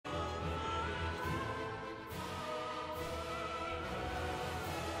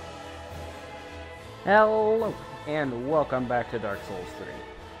Hello, and welcome back to Dark Souls 3.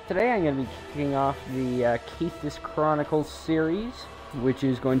 Today I'm going to be kicking off the Caestus Chronicles series, which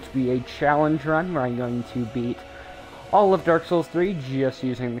is going to be a challenge run where I'm going to beat all of Dark Souls 3 just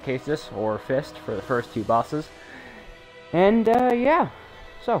using the caestus, or fist, for the first two bosses. And, yeah.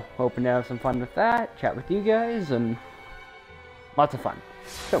 So, hoping to have some fun with that, chat with you guys, and lots of fun.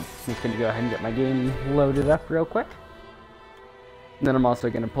 So, I'm just going to go ahead and get my game loaded up real quick. And then I'm also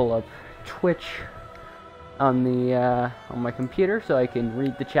going to pull up Twitch on the on my computer so I can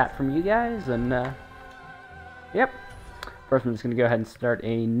read the chat from you guys, and yep. First I'm just gonna go ahead and start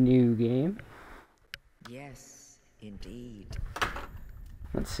a new game. Yes, indeed.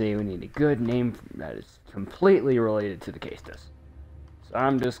 Let's see, we need a good name that is completely related to the caestus. So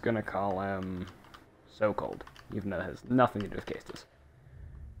I'm just gonna call him So Cold, even though it has nothing to do with caestus.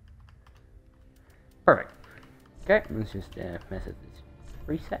 Perfect. Okay, let's just mess with this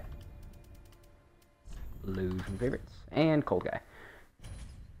reset. Lose some favorites, and Cold Guy.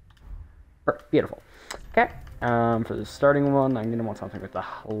 Perfect, beautiful. Okay, for the starting one, I'm going to want something with a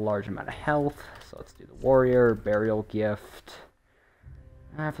large amount of health, so let's do the Warrior, Burial Gift.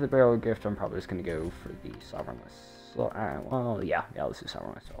 For the Burial Gift, I'm probably just going to go for the Sovereignless Soul. Well, yeah, let's do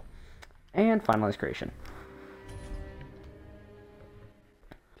Sovereignless Soul. And Finalized Creation.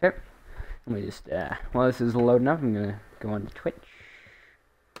 Okay, let me just, while this is loading up, I'm going to go on to Twitch.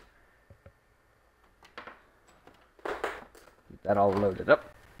 That all loaded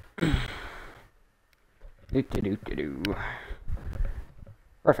up.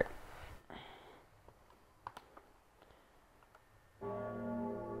 Perfect.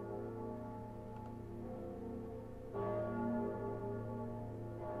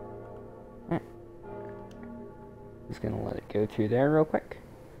 Right. Just gonna let it go through there real quick.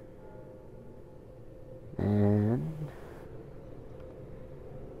 And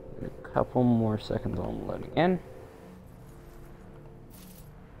a couple more seconds on loading in.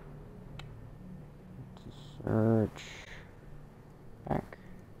 Search back.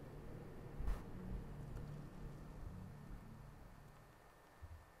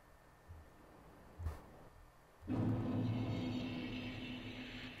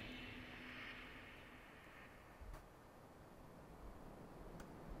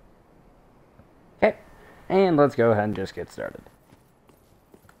 Okay, and let's go ahead and just get started.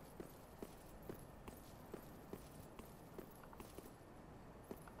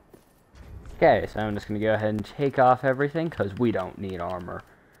 Okay, so I'm just going to go ahead and take off everything, because we don't need armor.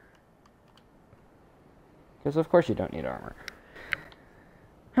 Because of course you don't need armor.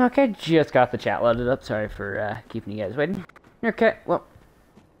 Okay, just got the chat loaded up, sorry for keeping you guys waiting. Okay, well,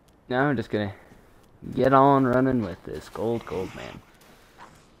 now I'm just going to get on running with this gold man.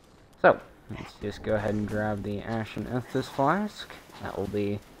 So, let's just go ahead and grab the Ashen Estus Flask. That will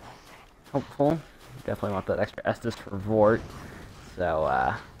be helpful. Definitely want that extra Estus for Vort.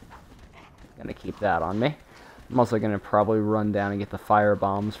 So, gonna keep that on me. I'm also gonna probably run down and get the fire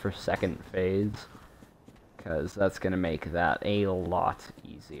bombs for second phase, because that's gonna make that a lot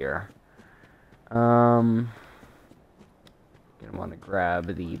easier. Gonna want to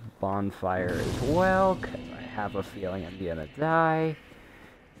grab the bonfire as well, because I have a feeling I'm gonna die.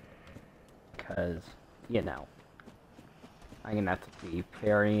 Because, you know, I'm gonna have to be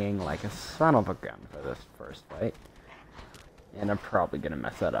parrying like a son of a gun for this first fight. And I'm probably going to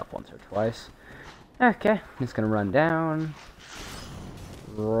mess that up once or twice. Okay, I'm just going to run down,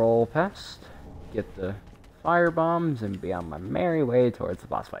 roll past, get the fire bombs, and be on my merry way towards the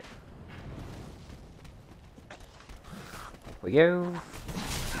boss fight. Up we go.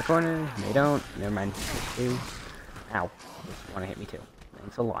 The corner. They don't. Never mind. Ow. Just want to hit me too.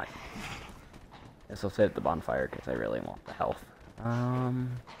 Thanks a lot. Guess I'll sit at the bonfire because I really want the health. Just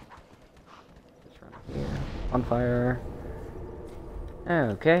run up here. Bonfire.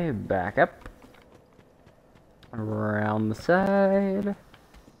 Okay, back up. Around the side.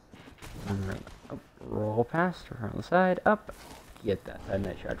 Up, roll past, around the side, up. Get that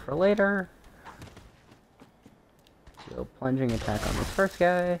Midnight Shard for later. Do a plunging attack on this first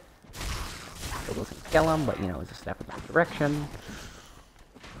guy. Still doesn't kill him, but you know, it's a step in the right direction.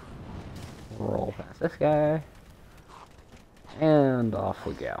 Roll past this guy. And off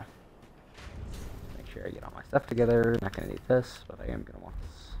we go. Sure, I get all my stuff together. Not gonna need this, but I am gonna want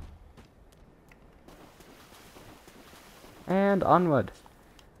this. And onward.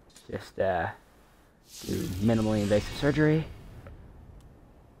 Just do minimally invasive surgery.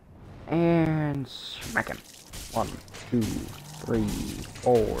 And smack him. 1, 2, 3,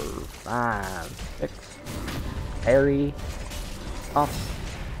 4, 5, 6. Parry. Off.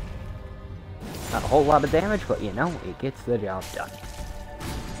 Not a whole lot of damage, but you know, it gets the job done.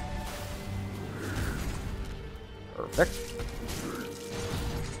 Perfect.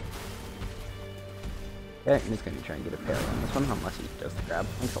 Okay, I'm just gonna try and get a parry on this one, unless he does the grab.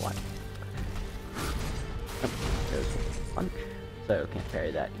 Thanks a lot. Oh, there's a punch. So, can't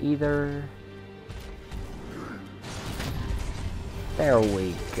parry that either. There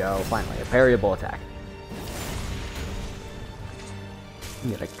we go. Finally, a parryable attack.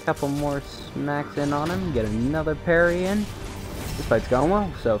 Get a couple more smacks in on him. Get another parry in. This fight's going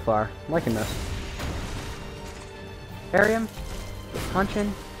well so far. I'm liking this. Parry him. Get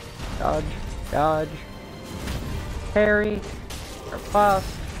punching. Dodge. Dodge. Parry. Or bust.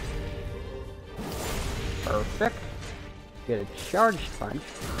 Perfect. Get a charged punch.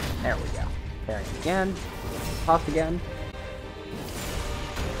 There we go. Parry again. Toss again.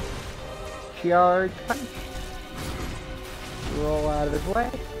 Charge punch. Roll out of his way.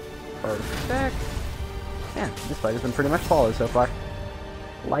 Perfect. Yeah, this fight has been pretty much flawless so far.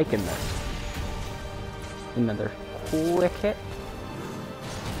 Liking this. Another quick hit.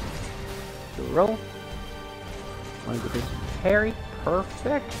 Roll. Want to get this parry.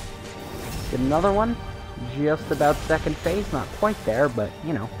 Perfect. Get another one. Just about second phase. Not quite there, but,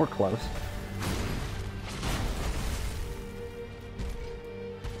 you know, we're close.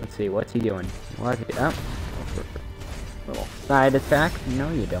 Let's see, what's he doing? What's he doing? Oh, little side attack. No,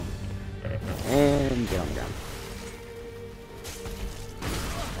 you don't. And get him down.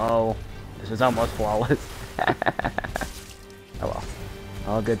 Oh, this is almost flawless. Oh well.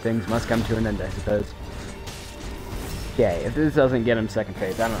 All good things must come to an end, I suppose. Okay, if this doesn't get him second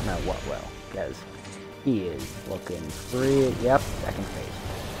phase, I don't know what will. Because he is looking free. Yep, second phase.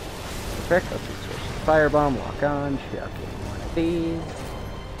 Perfect. Let's just switch to Firebomb, lock on, chuck in one of these.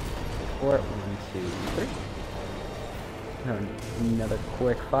 For it. 1, 2, 3. Another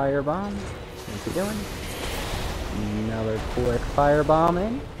quick Firebomb. What's he doing? Another quick Firebomb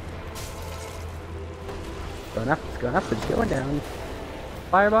in. It's going up, it's going down.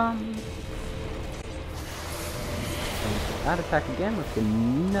 Firebomb. That attack again. Let's get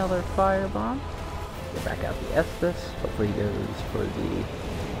another Firebomb. Get back out the Estus. Hopefully he goes for the...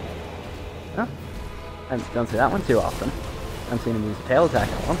 Oh. I don't see that one too often. I haven't seen him use a tail attack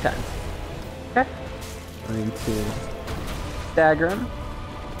in a long time. Okay. Going to stagger him.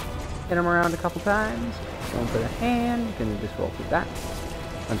 Hit him around a couple times. Going for the hand. Gonna just roll through that.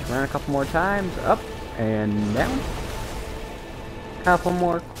 Punch him around a couple more times. Up and down. Couple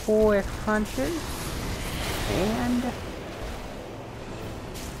more quick punches. And...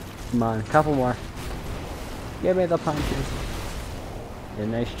 Come on, a couple more. Give me the punches. Get a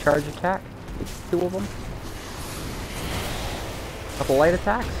nice charge attack. It's 2 of them. Couple light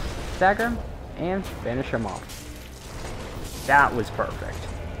attacks. Stagger him. And finish him off. That was perfect.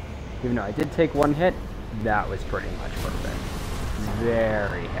 Even though I did take 1 hit, that was pretty much perfect.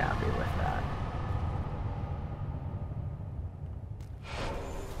 Very happy with that.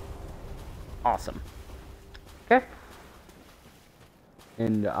 Awesome. Okay.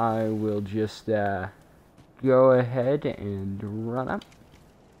 And I will just go ahead and run up.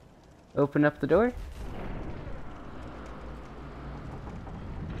 Open up the door.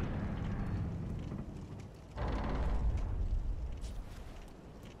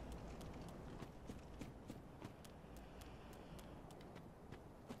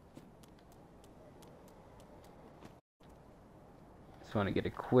 Just want to get a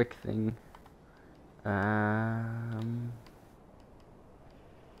quick thing.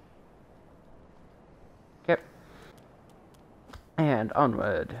 Okay. And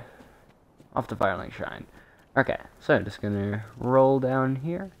onward. Off to Firelink Shrine. Okay, so I'm just gonna roll down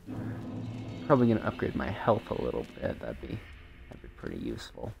here. Probably gonna upgrade my health a little bit. That'd be pretty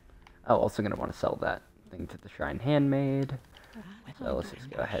useful. Oh, also gonna want to sell that thing to the Shrine Handmaid. So let's just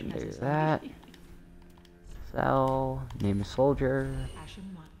go ahead and do that. Sell. Name a soldier.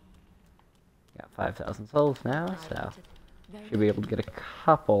 Got 5,000 souls now, so should be able to get a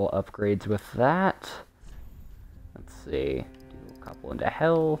couple upgrades with that. Let's see. Do a couple into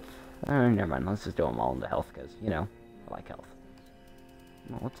health. Never mind, let's just do them all into health, because, you know, I like health.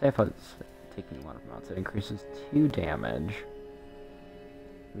 Well, let's say if I was taking one of them out, so it increases 2 damage.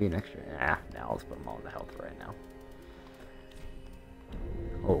 Maybe an extra... no, let's put them all into health right now.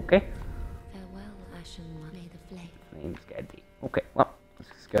 Okay. Farewell, Ashen One. May the flame. Name's Gaddy. Okay, well, let's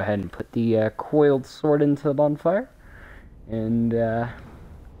just go ahead and put the coiled sword into the bonfire. And, there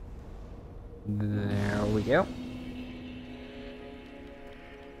we go.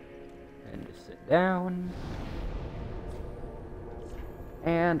 And just sit down.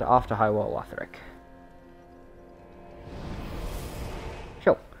 And off to Highwell Lothric.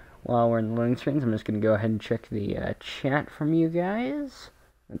 So, while we're in the loading screens, I'm just going to go ahead and check the chat from you guys.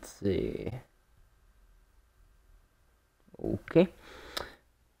 Let's see. Okay.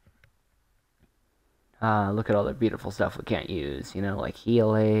 Look at all the beautiful stuff we can't use. You know, like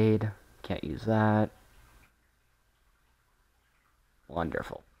heal aid. Can't use that.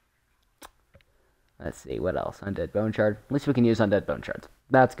 Wonderful. Let's see, what else? Undead Bone Shard. At least we can use Undead Bone Shards.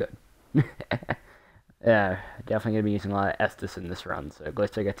 That's good. Yeah, definitely going to be using a lot of Estus in this run, so at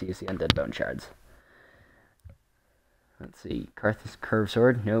least I get to use the Undead Bone Shards. Let's see, Karthus Curve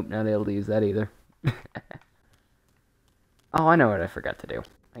Sword. Nope, not able to use that either. Oh, I know what I forgot to do.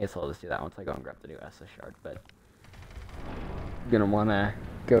 I guess I'll just do that once I go and grab the new Estus Shard, but I'm going to want to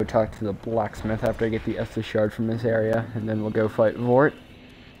go talk to the blacksmith after I get the Estus Shard from this area, and then we'll go fight Vort.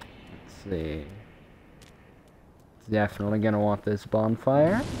 Let's see. Definitely going to want this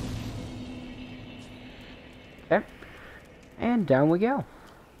bonfire. Okay. And down we go.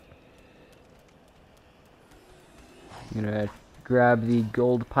 I'm going to grab the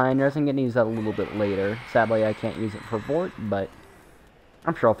gold pine resin. I'm going to use that a little bit later. Sadly, I can't use it for Vort, but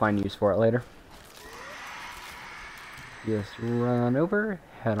I'm sure I'll find use for it later. Just run over,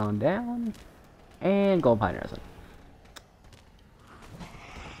 head on down, and gold pine resin.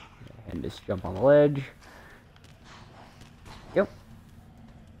 And just jump on the ledge. Yep.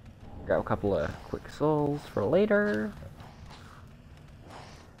 Grab a couple of quick souls for later.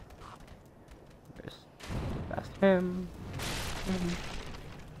 Just past him.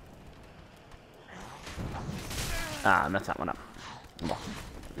 Ah, I messed that one up. There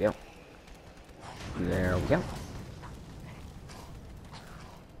we go. There we go.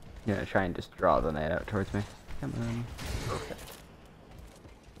 I'm gonna try and just draw the knight out towards me. Come on.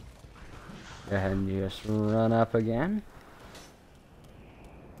 Go ahead and just run up again.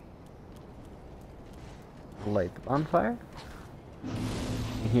 Light the bonfire.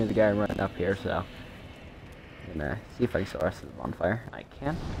 You hear the guy running up here, so I'm gonna see if I can still rest of the bonfire. I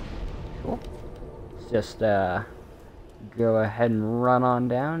can. Cool. Let's just go ahead and run on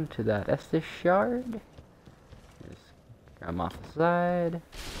down to that Estus Shard. Just grab him off the side.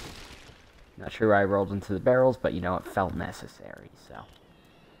 Not sure why I rolled into the barrels, but you know, it felt necessary, so.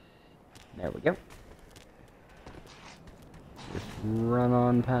 There we go. Just run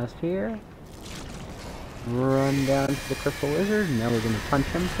on past here. Run down to the Crystal Lizard. Now we're going to punch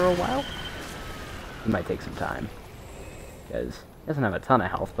him for a while. It might take some time. Because he doesn't have a ton of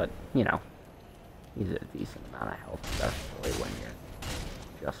health, but, you know, he's a decent amount of health, especially when you're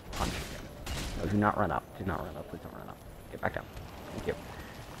just punching him. No, do not run up. Do not run up. Please don't run up. Get back down. Thank you.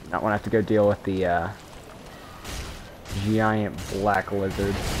 Do not want to have to go deal with the giant black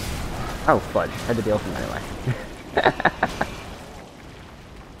lizard. Oh, fudge. Had to deal with him anyway.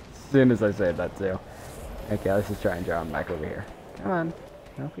 As soon as I say that, too. Okay, let's just try and draw him back over here. Come on.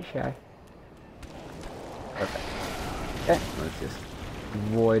 Don't be shy. Perfect. Okay, let's just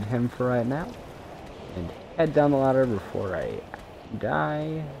void him for right now. And head down the ladder before I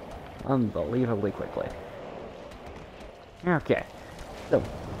die unbelievably quickly. Okay. So,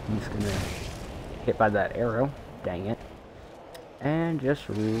 I'm just gonna hit by that arrow. Dang it. And just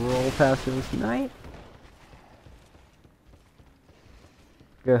roll past this knight.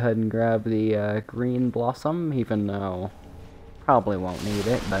 Go ahead and grab the green blossom, even though probably won't need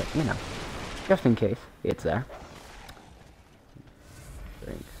it, but you know, just in case it's there.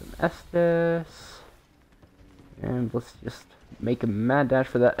 Drink some Estus, and let's just make a mad dash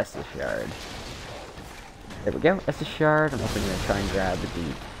for that Estus Shard. There we go, Estus Shard. I'm also going to try and grab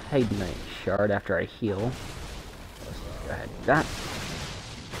the Titanite Shard after I heal. Let's just go ahead and do that.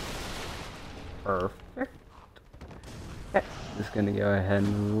 Perfect. Okay, just gonna go ahead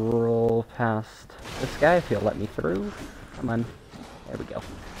and roll past this guy if he'll let me through. Come on. There we go.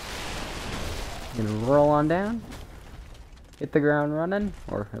 Gonna roll on down. Hit the ground running,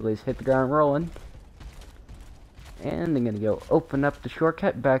 or at least hit the ground rolling. And I'm gonna go open up the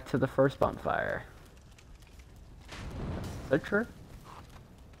shortcut back to the first bonfire. That's so true.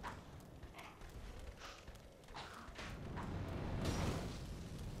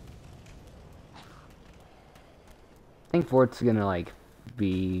 I think Vort's gonna, like,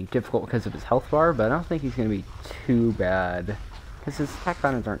 be difficult because of his health bar, but I don't think he's gonna be too bad. Because his attack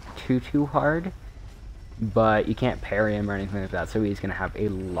patterns aren't too hard, but you can't parry him or anything like that, so he's gonna have a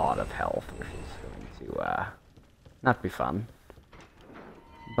lot of health, which is going to, not be fun.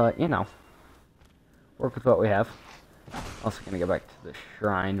 But, you know, work with what we have. Also gonna go back to the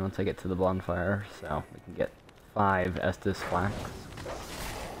shrine once I get to the bonfire, so we can get 5 Estus flax.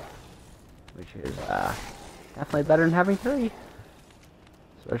 Which is, definitely better than having 3.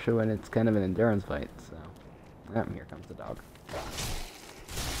 Especially when it's kind of an endurance fight, so. Here comes the dog.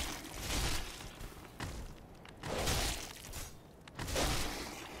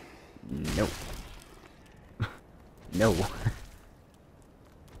 Nope. No.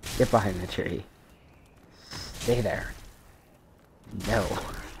 Get behind the tree. Stay there. No.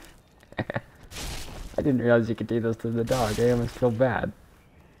 I didn't realize you could do this to the dog. I almost feel bad.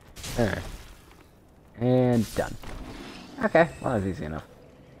 Alright. And done. Okay, well that was easy enough.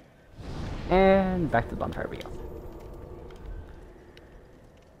 And back to the bonfire we go.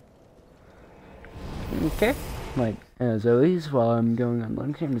 Okay, like as always, while I'm going on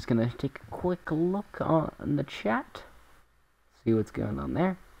lunch, I'm just gonna take a quick look on the chat. See what's going on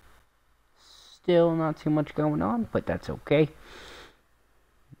there. Still not too much going on, but that's okay.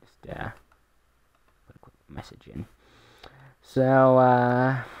 Just put a quick message in. So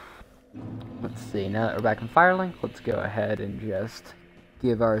let's see, now that we're back in Firelink, let's go ahead and just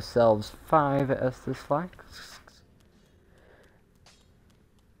give ourselves 5 Estus flags.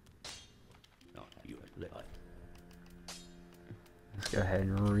 Let's go ahead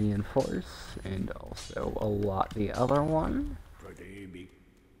and reinforce, and also allot the other one.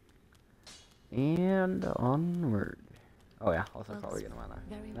 And onward. Oh yeah, also probably gonna wanna.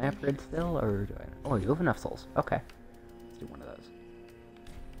 Can I upgrade still, or do I? Oh, you have enough souls. Okay. Let's do one of those.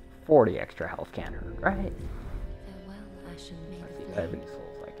 40 extra health can hurt, right? Let's see if I have any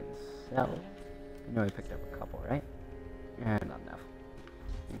souls I can sell. I know I picked up a couple, right? Yeah, not enough.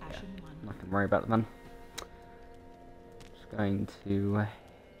 Okay. I'm not gonna worry about it then. Just going to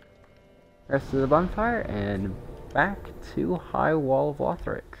rest of the bonfire and back to High Wall of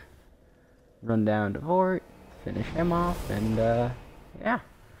Lothric. Run down to Vort, finish him off, and yeah.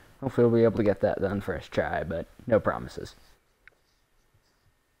 Hopefully we'll be able to get that done first try, but no promises.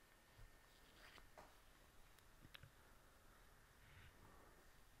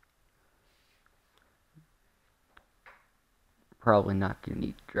 Probably not going to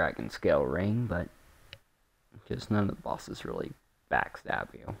need Dragon Scale Ring, but because none of the bosses really backstab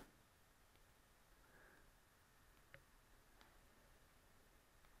you.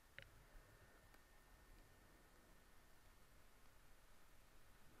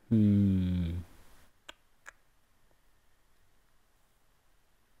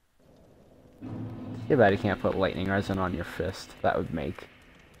 Too bad you can't put lightning resin on your fist. That would make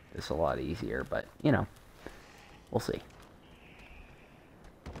this a lot easier, but you know, we'll see.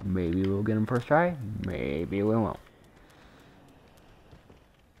 Maybe we'll get him first try, maybe we won't.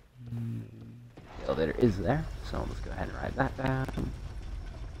 The elevator is there, so let's go ahead and ride that down.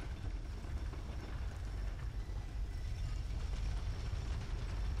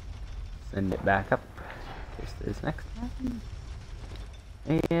 Send it back up in case there's next time.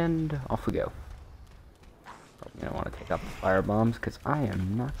 And off we go. Probably gonna want to take out the fire bombs because I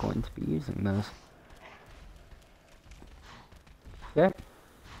am not going to be using those. Okay.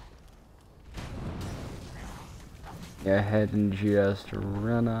 Go ahead and just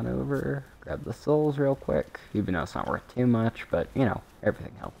run on over, grab the souls real quick, even though it's not worth too much, but you know,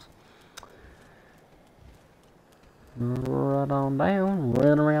 everything helps. Run on down,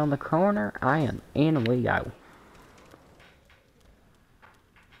 run around the corner, and in we go.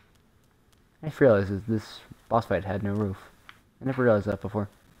 I just realized that this boss fight had no roof. I never realized that before.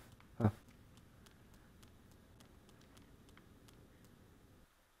 Huh.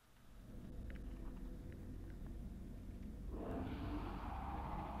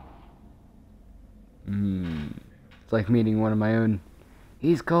 It's like meeting one of my own.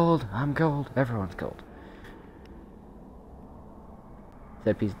 He's gold, I'm gold, everyone's gold.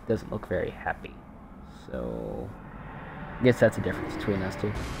 Except he doesn't look very happy. So, I guess that's the difference between us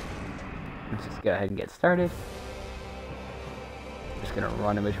two. Let's just go ahead and get started. Just gonna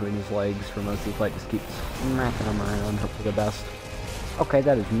run in between his legs for most of the fight, just keep smacking him around, hope for the best. Okay,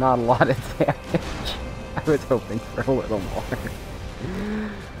 that is not a lot of damage. I was hoping for a little more.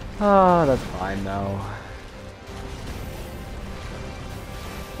 Oh, that's fine though.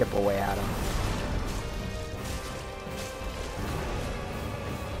 Chip away at him.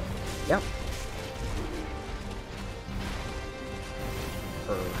 Yep.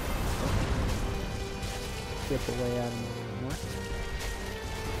 Chip away at him a little more.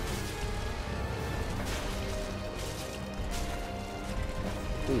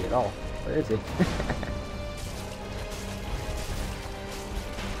 See it all. Where is he?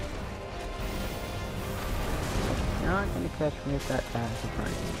 You're not gonna catch me with that fast in front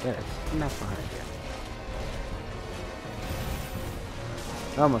of you. Get it. Smack behind you.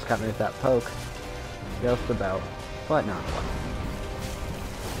 Almost got me with that poke. Just about. But not quite.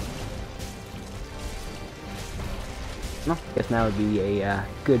 Well, I guess now would be a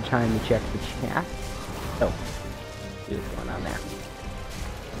good time to check the chat. Oh. See what's going on there.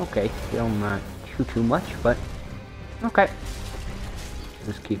 Okay, still not too much, but okay.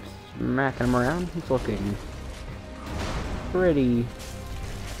 Just keep smacking him around. He's looking pretty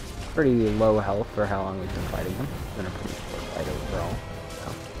low health for how long we've been fighting him. It's been a pretty short fight overall.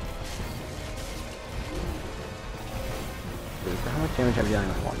 So how much damage I'm dealing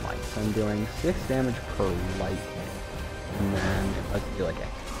with one light? So I'm doing 6 damage per light, and then let's do like a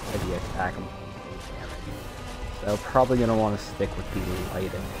heavy attack. I'm doing 8 damage. So probably gonna want to stick with the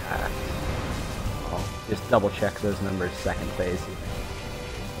light attack. I'll just double check those numbers second phase.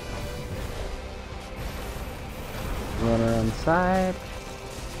 Run around the side.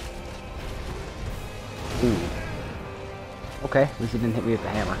 Ooh. Okay, at least he didn't hit me with the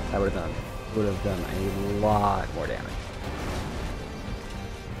hammer. That would have done a lot more damage.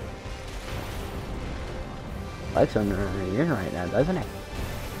 Light's on in right now, doesn't it?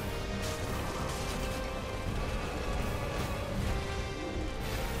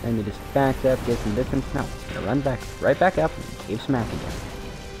 Then you just backed up, get some distance. No, gonna run back, right back up, and keep smacking him.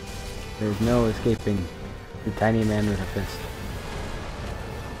 There's no escaping the tiny man with a fist.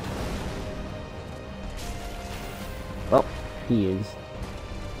 Well, he is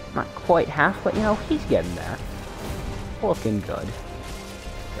not quite half, but you know, he's getting there. Looking good.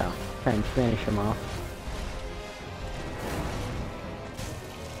 So, try and finish him off.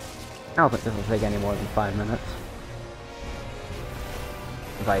 I don't think this will take any more than 5 minutes.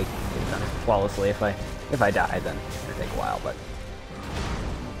 If I get done flawlessly, if I die, then it'll take a while, but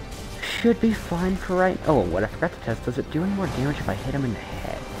should be fine for right. Oh, what I forgot to test, does it do any more damage if I hit him in the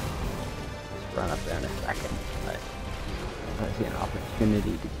head? Just run up there in a second, but I see an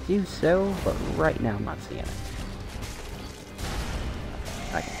opportunity to do so, but right now I'm not seeing it.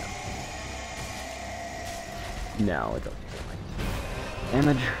 I can go. No, it doesn't do much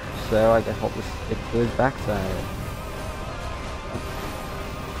damage, so I guess I'll just stick to his backside.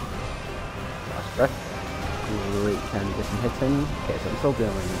 Lost breath. Great time to get some hits in. Okay, so I'm still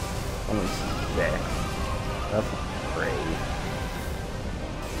doing only 6. That's not great.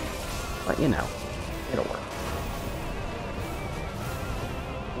 But you know, it'll work.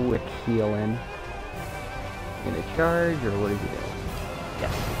 Quick heal in. Gonna charge, or what is he doing?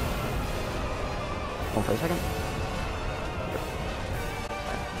 Yes. Hold for a second.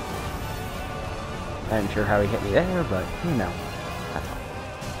 I'm not sure how he hit me there, but you know, that's all.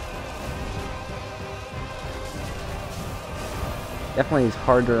 Definitely is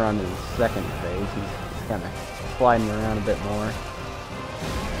harder on his second phase. He's kind of sliding around a bit more.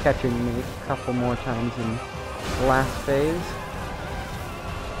 Catching me a couple more times in the last phase.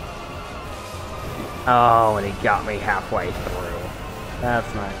 Oh, and he got me halfway through.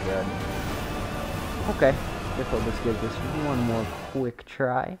 That's not good. Okay, guess I'll just give this one more quick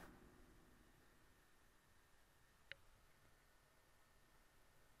try.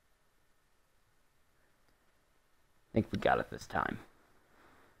 I think we got it this time.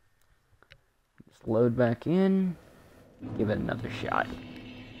 Just load back in, give it another shot.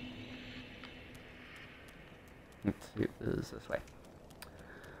 Let's see if this is this way.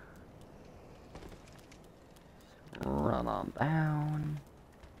 Run on down.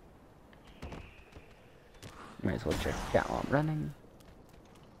 Might as well check the chat while I'm running.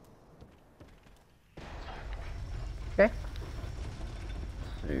 Okay.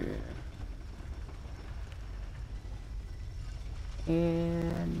 Let's see.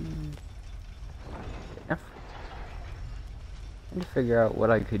 And enough. I need to figure out what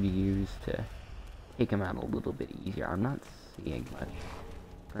I could use to take him out a little bit easier. I'm not seeing much.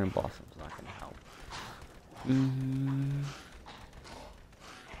 Green Blossom's not going to help.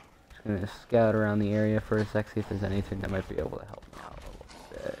 Just going to scout around the area for a sec, see if there's anything that might be able to help me out a little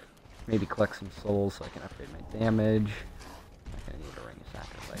bit. Maybe collect some souls so I can upgrade my damage. I'm going to need a ring of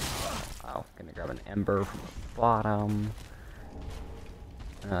sacrifice. I'm going to grab an ember from the bottom.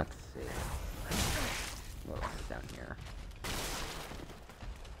 Let's see. What else is down here?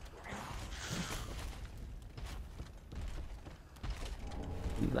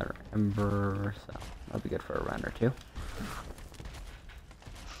 Another ember, so that'll be good for a run or two.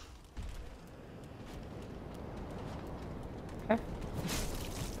 Okay.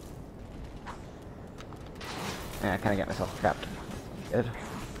 Yeah, I kind of got myself trapped. Good.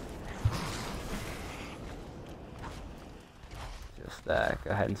 Just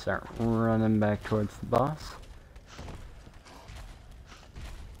go ahead and start running back towards the boss.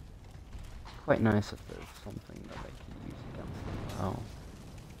 Quite nice if there's something that I can use against him. Oh.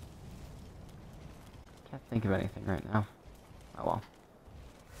 Can't think of anything right now. Oh well.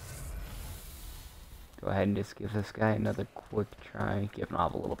 Go ahead and just give this guy another quick try. Give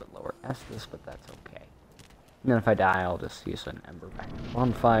Nob a little bit lower Estus, but that's okay. And then if I die, I'll just use an ember back in the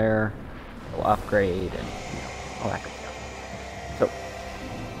bonfire. We'll upgrade and, you know, all that good stuff. So,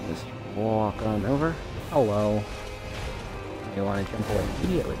 just walk on over. Hello. You want to jump away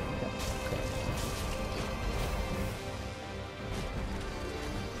immediately. Okay.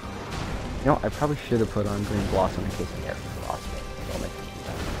 You know, I probably should have put on Green Blossom in case I get frostbite. So I'll make it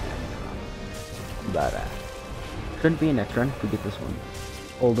but, shouldn't be a next run if we get this one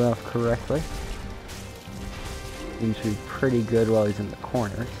pulled off correctly. Seems to be pretty good while he's in the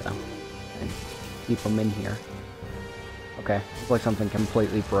corner, so... And keep him in here. Okay, looks like something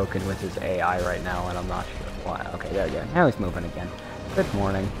completely broken with his AI right now, and I'm not sure why. Okay, there we go. Now he's moving again. Good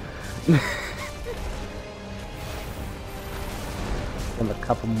morning. Give him a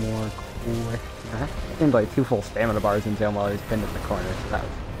couple more quick... Seemed like 2 full stamina bars into him while he was pinned in the corner, so that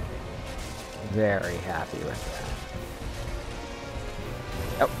was very happy with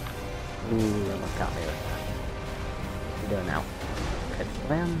that. Oh. Ooh, almost got me with that. What are you doing now? Head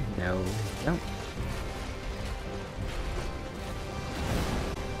slam? No. No.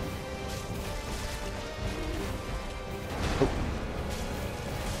 Oh.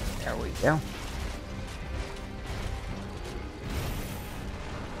 There we go.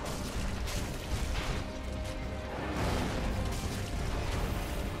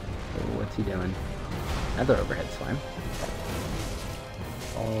 What's he doing? Another overhead slam.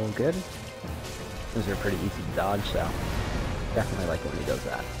 All good. Those are pretty easy to dodge, so definitely like it when he does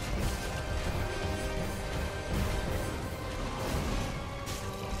that.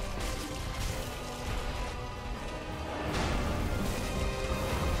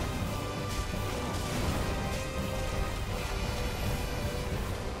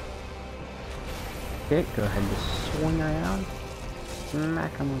 Okay, go ahead and just swing around.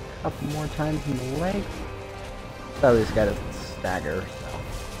 Smack him a couple more times in the leg. So this guy doesn't stagger, so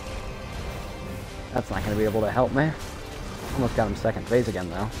that's not going to be able to help me. Almost got him second phase again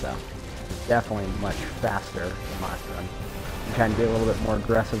though, so it's definitely much faster than last run. I'm trying to be a little bit more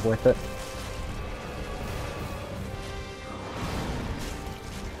aggressive with it.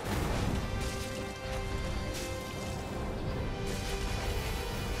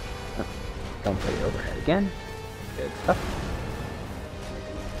 Don't play the overhead again. Good stuff.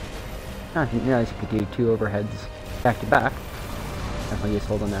 I didn't realize you could do 2 overheads back to back. Definitely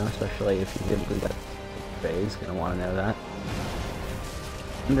useful to know, especially if you didn't lose that phase. Gonna want to know that.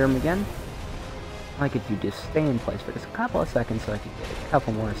 Under him again. I could do just stay in place for just a couple of seconds so I could get a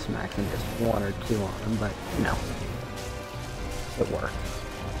couple more smacks than just 1 or 2 on him, but you know, it worked.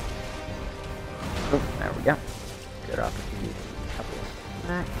 Oh, there we go. Good opportunity. A couple of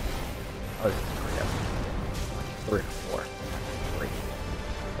smacks. Oh, this is 3 or 4. 3.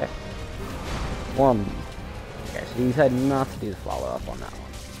 Okay. 1. Okay, so he decided not to do the follow-up on that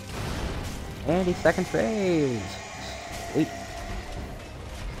one. And he's second phase! Sweet.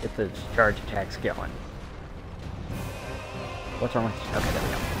 Get the charge attacks going. What's wrong with... Okay, there we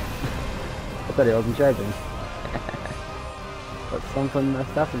go. I thought he wasn't charging. But something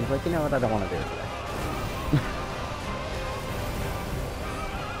messed up and he's like, you know what, I don't want to do it today.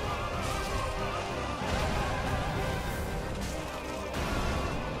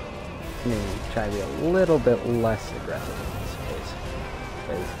 I'm going to try to be a little bit less aggressive in this phase,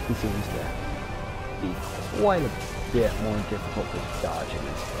 because he seems to be quite a bit more difficult to dodge in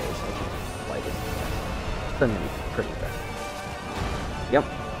this phase, which is like it's going to be pretty aggressive. Yep.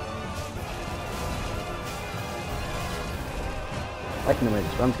 Liking the way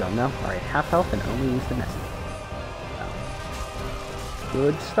this run's going though. Alright, half health and only use the nest. So,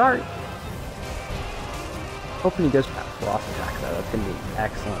 good start. Hoping he goes for that frost attack though, that's going to be an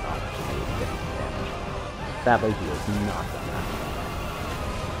excellent opportunity to get him damage. Sadly, he has not done that.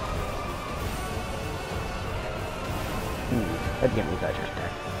 That'd get me Thatcher's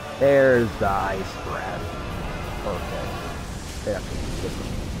attack. There's the ice grab. Perfect. They have to get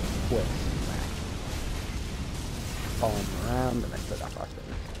some quick smack. Follow him around and then put that frostbite.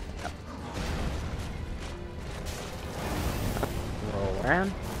 Yep. Roll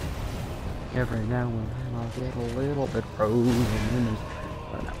around. Every now and then I'll get a little bit frozen and there's...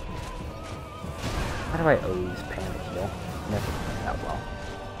 I don't know. How do I always panic heal? Never done that well.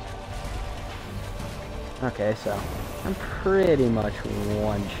 Okay, so I'm pretty much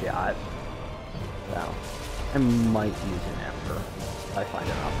one shot. So I might use an Ember if I find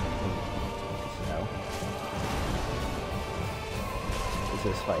an opportunity. So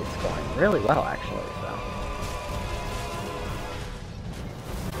this fight's going really well actually, so.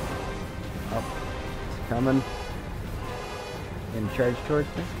 Oh, it's coming. In charge towards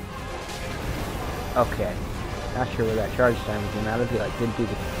me. Okay. Not sure where that charge time came out of. He like didn't do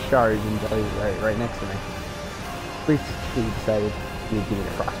the charge until he was right next to me. At least he decided he would give me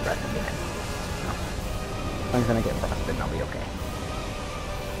the frost breath at the end. No. As long as I don't get frostbitten, I'll be okay.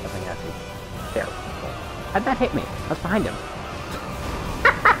 Nothing has to be terrible. How'd that hit me? I was behind him.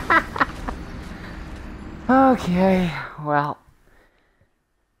 Okay, well,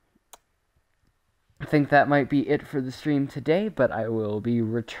 I think that might be it for the stream today, but I will be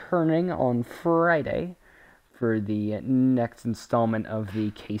returning on Friday for the next installment of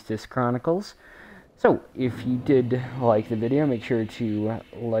the Caestus Chronicles. So, if you did like the video, make sure to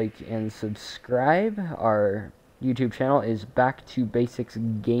like and subscribe. Our YouTube channel is Back to Basics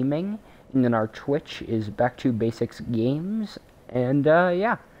Gaming, and then our Twitch is Back to Basics Games. And,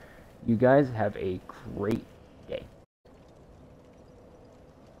 yeah, you guys have a great